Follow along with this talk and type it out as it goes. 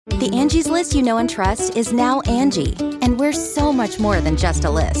The Angie's List you know and trust is now Angie, and we're so much more than just a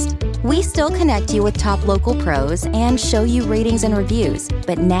list. We still connect you with top local pros and show you ratings and reviews,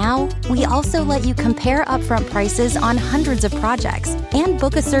 but now we also let you compare upfront prices on hundreds of projects and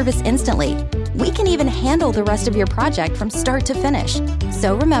book a service instantly. We can even handle the rest of your project from start to finish.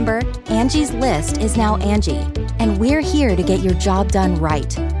 So remember, Angie's List is now Angie, and we're here to get your job done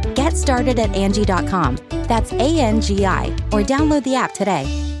right. Get started at Angie.com. That's ANGI, or download the app today.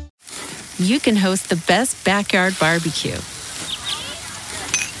 You can host the best backyard barbecue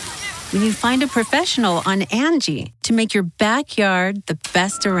when you find a professional on Angie to make your backyard the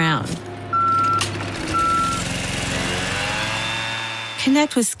best around.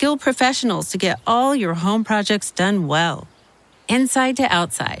 Connect with skilled professionals to get all your home projects done well. Inside to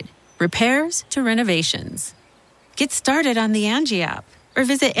outside, repairs to renovations. Get started on the Angie app or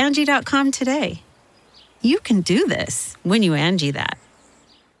visit Angie.com today. You can do this when you Angie that.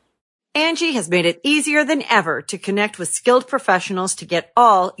 Angie has made it easier than ever to connect with skilled professionals to get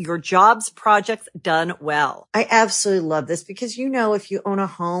all your jobs projects done well. I absolutely love this because, if you own a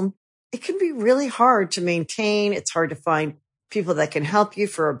home, it can be really hard to maintain. It's hard to find people that can help you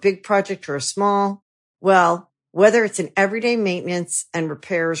for a big project or a small. Well, whether it's in everyday maintenance and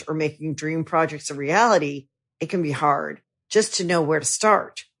repairs or making dream projects a reality, it can be hard just to know where to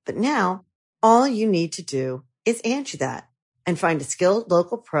start. But now all you need to do is Angie that and find a skilled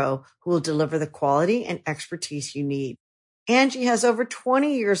local pro who will deliver the quality and expertise you need. Angie has over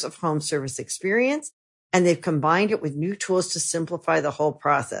 20 years of home service experience, and they've combined it with new tools to simplify the whole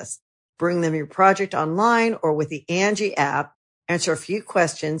process. Bring them your project online or with the Angie app, answer a few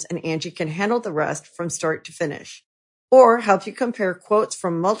questions, and Angie can handle the rest from start to finish. Or help you compare quotes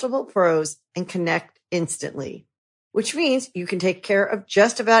from multiple pros and connect instantly, which means you can take care of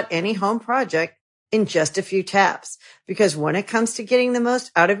just about any home project in just a few taps. Because when it comes to getting the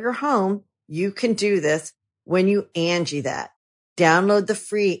most out of your home, you can do this when you Angie that. Download the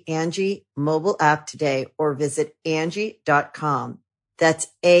free Angie mobile app today or visit Angie.com. That's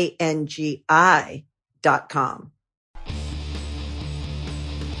ANGI.com.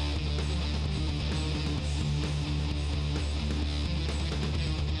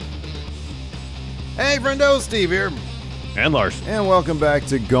 Hey, friendo, Steve here. And Lars. And welcome back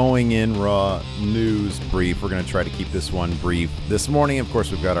to Going In Raw News Brief. We're going to try to keep this one brief. This morning, of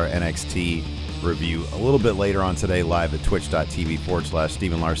course, we've got our NXT review a little bit later on today, live at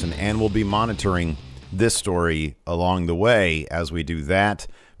twitch.tv/Steven Larson. And we'll be monitoring this story along the way as we do that.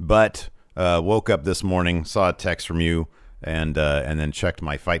 But woke up this morning, saw a text from you, and then checked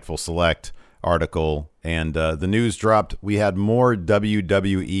my Fightful Select article. And the news dropped. We had more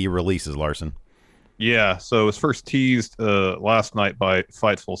WWE releases, Larson. Yeah, so it was first teased last night by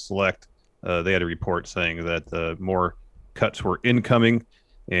Fightful Select. They had a report saying that more cuts were incoming,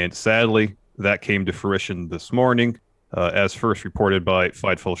 and sadly, that came to fruition this morning. As first reported by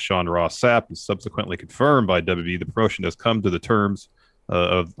Fightful Sean Ross Sapp and subsequently confirmed by WWE, the promotion has come to the terms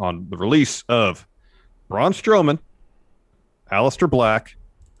on the release of Braun Strowman, Aleister Black,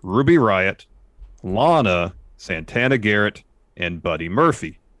 Ruby Riott, Lana, Santana Garrett, and Buddy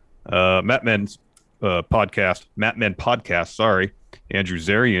Murphy. Matt Men podcast, Andrew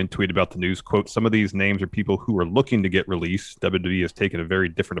Zarian tweeted about the news, quote, "Some of these names are people who are looking to get released. WWE has taken a very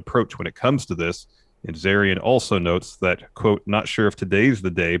different approach when it comes to this." And Zarian also notes that, quote, "Not sure if today's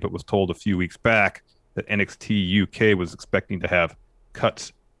the day, but was told a few weeks back that NXT UK was expecting to have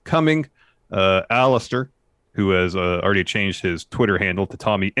cuts coming." Aleister, who has already changed his Twitter handle to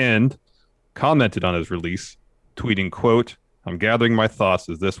Tommy End, commented on his release, tweeting, quote, "I'm gathering my thoughts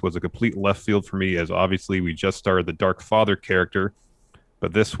as this was a complete left field for me, as obviously we just started the Dark Father character,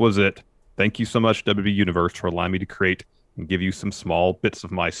 but this was it. Thank you so much, WWE Universe, for allowing me to create and give you some small bits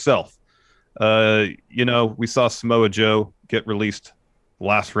of myself." We saw Samoa Joe get released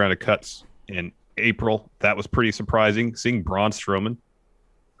last round of cuts in April. That was pretty surprising. Seeing Braun Strowman,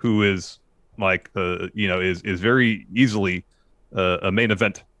 who is is very easily a main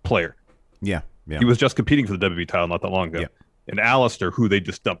event player. Yeah. He was just competing for the WWE title not that long ago. Yeah. And Aleister, who they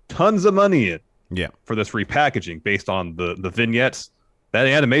just dumped tons of money in Yeah. for this repackaging based on the vignettes. That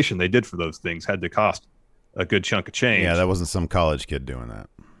animation they did for those things had to cost a good chunk of change. Yeah, that wasn't some college kid doing that.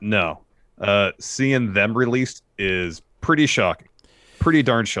 No. Seeing them released is pretty shocking. Pretty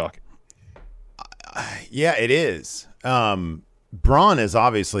darn shocking. Yeah, it is. Braun is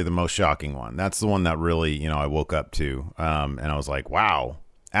obviously the most shocking one. That's the one that really, I woke up to. And I was like, wow.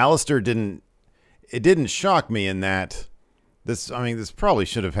 Aleister didn't shock me in that this probably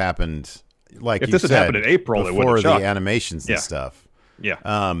should have happened, like if you this said, had happened in April, it would before have the shocked. animations and stuff.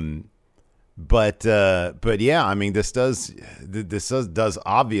 Yeah. But yeah, I mean, this does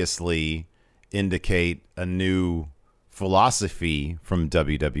obviously indicate a new philosophy from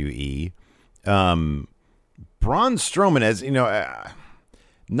WWE. Braun Strowman, as you know,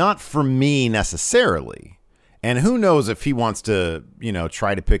 not for me necessarily. And who knows if he wants to,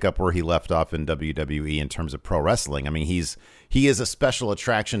 try to pick up where he left off in WWE in terms of pro wrestling. I mean, he is a special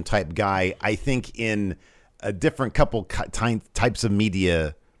attraction type guy. I think in a different couple types of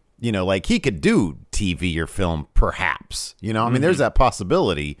media, like he could do TV or film, perhaps. I mean, there's that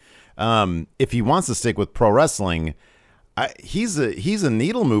possibility. If he wants to stick with pro wrestling, he's a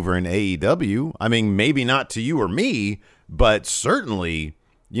needle mover in AEW. I mean, maybe not to you or me, but certainly.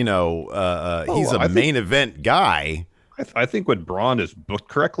 He's a main event guy. I think when Braun is booked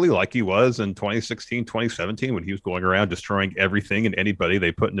correctly, like he was in 2016, 2017, when he was going around destroying everything and anybody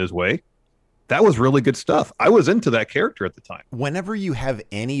they put in his way, that was really good stuff. I was into that character at the time. Whenever you have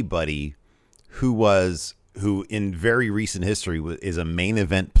anybody who in very recent history is a main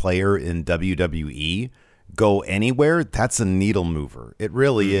event player in WWE go anywhere, that's a needle mover. It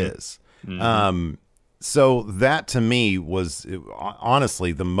really is. So that to me was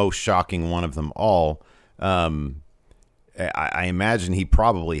honestly the most shocking one of them all. I imagine he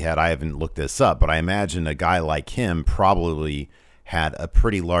probably had, I haven't looked this up, but I imagine a guy like him probably had a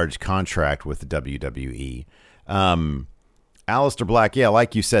pretty large contract with the WWE. Aleister Black, yeah,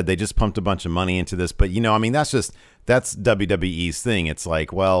 like you said, they just pumped a bunch of money into this, but I mean, that's WWE's thing. It's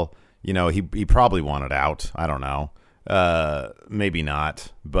like, well, he probably wanted out. I don't know. Maybe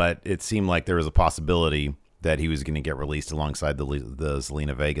not, but it seemed like there was a possibility that he was going to get released alongside the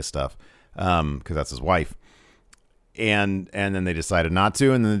Zelina Vega stuff, because that's his wife. And then they decided not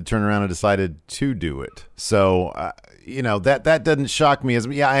to, and then they turned around and decided to do it. So, that doesn't shock me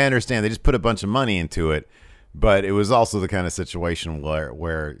I understand they just put a bunch of money into it, but it was also the kind of situation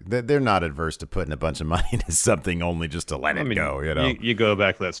where they're not adverse to putting a bunch of money into something only just to let it go. You go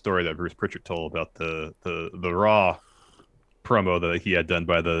back to that story that Bruce Pritchard told about the Raw promo that he had done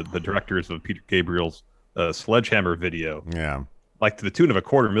by the directors of Peter Gabriel's Sledgehammer video. Yeah. Like to the tune of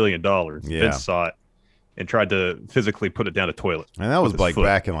 $250,000. Yeah. Vince saw it and tried to physically put it down a toilet. And that was like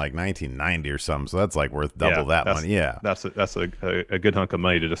back in like 1990 or something. So that's like worth double that money. Yeah. That's a good hunk of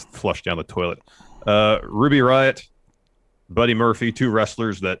money to just flush down the toilet. Ruby Riott, Buddy Murphy, two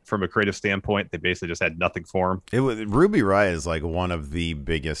wrestlers that from a creative standpoint, they basically just had nothing for them. Ruby Riott is like one of the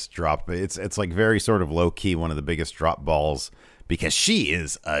biggest drop. It's like very sort of low key, one of the biggest drop balls because she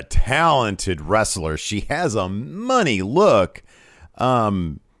is a talented wrestler. She has a money look.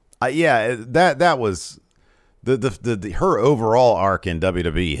 That was the her overall arc in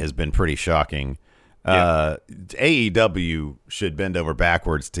WWE has been pretty shocking. Yeah. AEW should bend over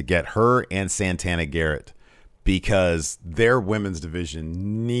backwards to get her and Santana Garrett because their women's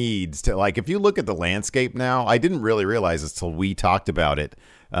division needs to, like, if you look at the landscape now, I didn't really realize this till we talked about it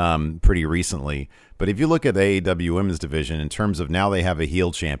pretty recently. But if you look at the AEW women's division in terms of now they have a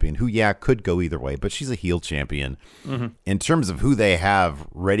heel champion who, could go either way, but she's a heel champion. Mm-hmm. In terms of who they have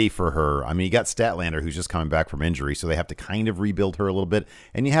ready for her, I mean, you got Statlander who's just coming back from injury, so they have to kind of rebuild her a little bit.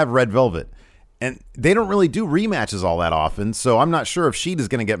 And you have Red Velvet. And they don't really do rematches all that often, so I'm not sure if Sheet is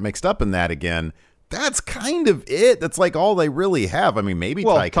going to get mixed up in that again. That's kind of it. That's like all they really have. I mean, maybe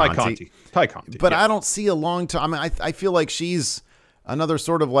Ty Conti. But yeah. I don't see a long time. I mean, I feel like she's another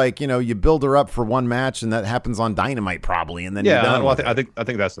sort of like, you build her up for one match and that happens on Dynamite probably. And then you're done with it. I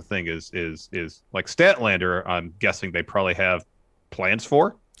think that's the thing is like Statlander, I'm guessing they probably have plans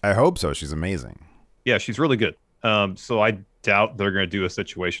for. I hope so. She's amazing. Yeah, she's really good. So I doubt they're going to do a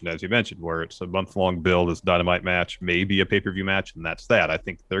situation, as you mentioned, where it's a month-long build, it's a Dynamite match, maybe a pay-per-view match, and that's that. I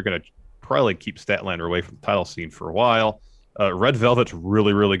think they're going to probably keep Statlander away from the title scene for a while. Red Velvet's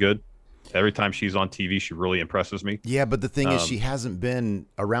really, really good. Every time she's on TV, she really impresses me. Yeah, but the thing is, she hasn't been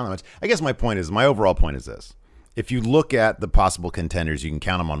around that much. I guess my overall point is this. If you look at the possible contenders, you can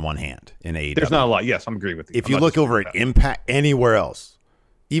count them on one hand in AEW. There's not a lot. Yes, I'm agreeing with you. If you look over at Impact, anywhere else,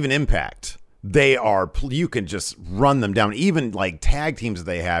 even Impact, you can just run them down. Even like tag teams that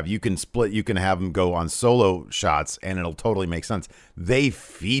they have, you can split, you can have them go on solo shots and it'll totally make sense. They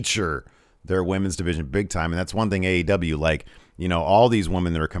feature their women's division big time. And that's one thing AEW, like, all these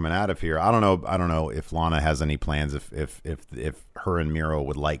women that are coming out of here. I don't know if Lana has any plans, if her and Miro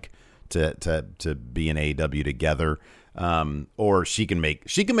would like to be in AEW together. Or she can make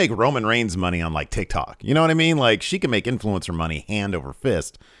Roman Reigns money on like TikTok. You know what I mean? Like she can make influencer money hand over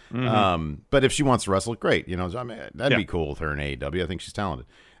fist. Mm-hmm. But if she wants to wrestle, great. That'd be cool with her in AEW. I think she's talented.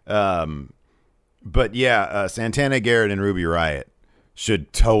 But yeah, Santana Garrett and Ruby Riott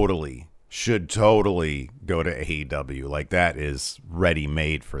should totally go to AEW. Like that is ready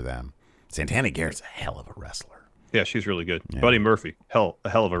made for them. Santana Garrett's a hell of a wrestler. Yeah, she's really good. Yeah. Buddy Murphy, a hell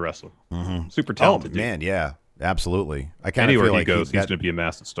of a wrestler. Super talented. Oh, man, yeah, absolutely. I kind of Anywhere feel he like goes, he's going to be a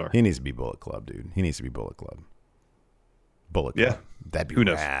massive star. He needs to be Bullet Club, dude. He needs to be Bullet Club. Bullet Club. Yeah. That'd be Who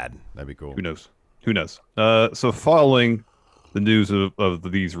knows? rad. That'd be cool. Who knows? So following the news of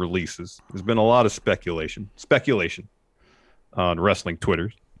these releases, there's been a lot of speculation on wrestling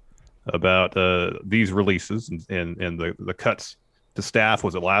Twitter about these releases and the cuts to staff.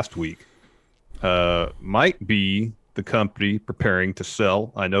 Was it last week? Might be the company preparing to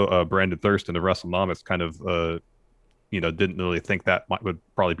sell. I know Brandon Thurston of WrestleManiacs kind of didn't really think that would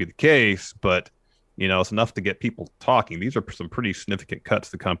probably be the case, but it's enough to get people talking. These are some pretty significant cuts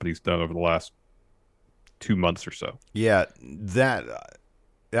the company's done over the last 2 months or so. Yeah, that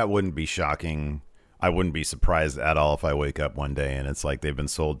wouldn't be shocking. I wouldn't be surprised at all if I wake up one day and it's like they've been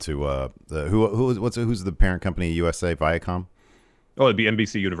sold to who's the parent company? USA, Viacom? Oh, it'd be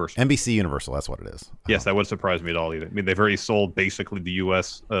NBC Universal. NBC Universal, that's what it is. Yes, that wouldn't surprise me at all either. I mean, they've already sold basically the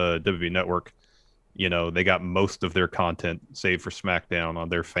US WWE network. They got most of their content, save for SmackDown, on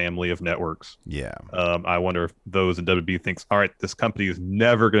their family of networks. Yeah. I wonder if those in WWE thinks, all right, this company is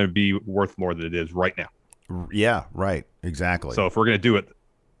never going to be worth more than it is right now. Yeah, right. Exactly. So if we're going to do it,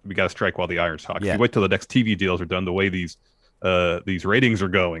 we got to strike while the iron's hot. Yeah. If you wait till the next TV deals are done, the way these ratings are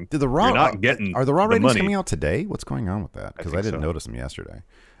going, you're not getting are the Raw ratings money. coming out today? What's going on with that? Because I didn't notice them yesterday.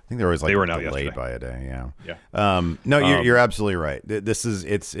 I think they were always they were delayed yesterday. by a day. Yeah. No, you're absolutely right. This is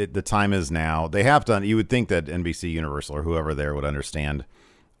the time is now. They have done. You would think that NBC Universal or whoever there would understand.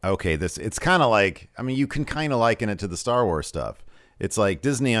 Okay, it's kind of like, I mean, you can kind of liken it to the Star Wars stuff. It's like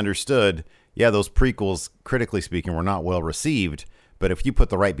Disney understood. Yeah, those prequels, critically speaking, were not well received. But if you put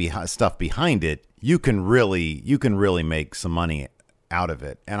the right stuff behind it, you can really make some money out of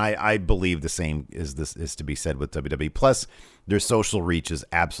it. And I believe the same is to be said with WWE. Plus, their social reach is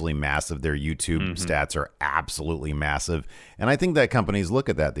absolutely massive. Their YouTube stats are absolutely massive. And I think that companies look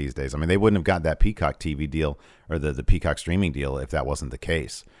at that these days. I mean, they wouldn't have got that Peacock TV deal or the Peacock streaming deal if that wasn't the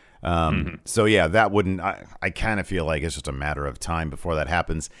case. So yeah, that wouldn't, I kind of feel like it's just a matter of time before that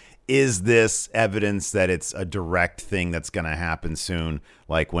happens. Is this evidence that it's a direct thing that's going to happen soon?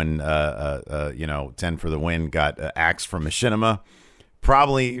 Like when, 10 for the Win got axed from Machinima?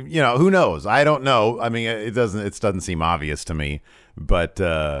 Probably, who knows? I don't know. I mean, it doesn't seem obvious to me, but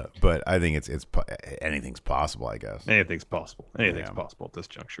I think it's anything's possible, I guess. Anything's possible. Anything's possible at this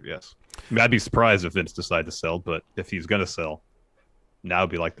juncture. Yes. I mean, I'd be surprised if Vince decided to sell, but if he's going to sell, now would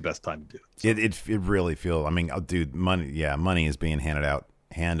be like the best time to do it. So. It really feels. I mean, dude, money is being handed out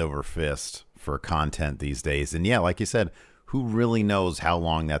hand over fist for content these days, and yeah, like you said, who really knows how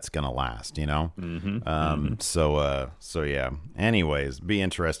long that's going to last, So yeah. Anyways, be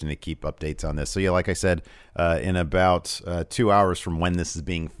interesting to keep updates on this. So yeah, like I said, in about 2 hours from when this is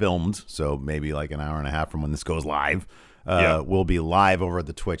being filmed, so maybe like an hour and a half from when this goes live, we'll be live over at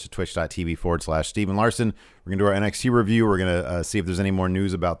the Twitch, twitch.tv/Steven Larson. We're going to do our NXT review. We're going to see if there's any more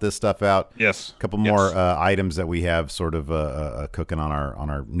news about this stuff out. Yes. A couple more items that we have sort of cooking on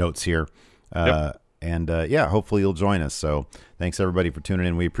our notes here. And hopefully you'll join us. So thanks everybody for tuning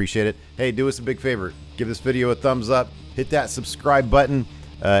in. We appreciate it. Hey, do us a big favor. Give this video a thumbs up. Hit that subscribe button.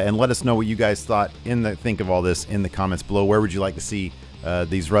 And let us know what you guys think of all this in the comments below. Where would you like to see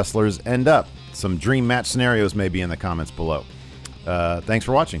these wrestlers end up? Some dream match scenarios may be in the comments below. Thanks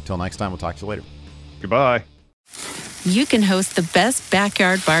for watching. Till next time, we'll talk to you later. Goodbye. You can host the best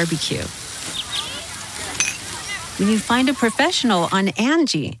backyard barbecue when you find a professional on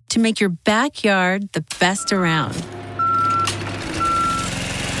Angie to make your backyard the best around.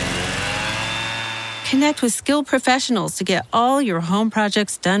 Connect with skilled professionals to get all your home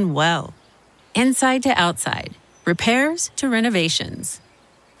projects done well. Inside to outside, repairs to renovations.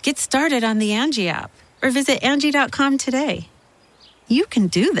 Get started on the Angie app or visit Angie.com today. You can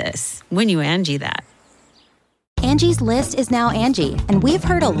do this when you Angie that. Angie's List is now Angie, and we've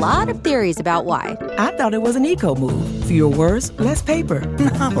heard a lot of theories about why. I thought it was an eco move. Fewer words, less paper.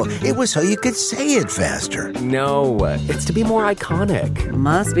 No, it was so you could say it faster. No, it's to be more iconic.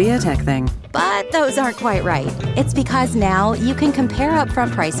 Must be a tech thing. But those aren't quite right. It's because now you can compare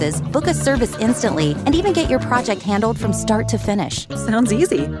upfront prices, book a service instantly, and even get your project handled from start to finish. Sounds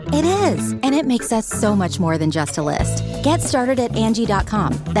easy. It is, and it makes us so much more than just a list. Get started at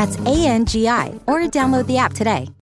Angie.com. That's ANGI, or download the app today.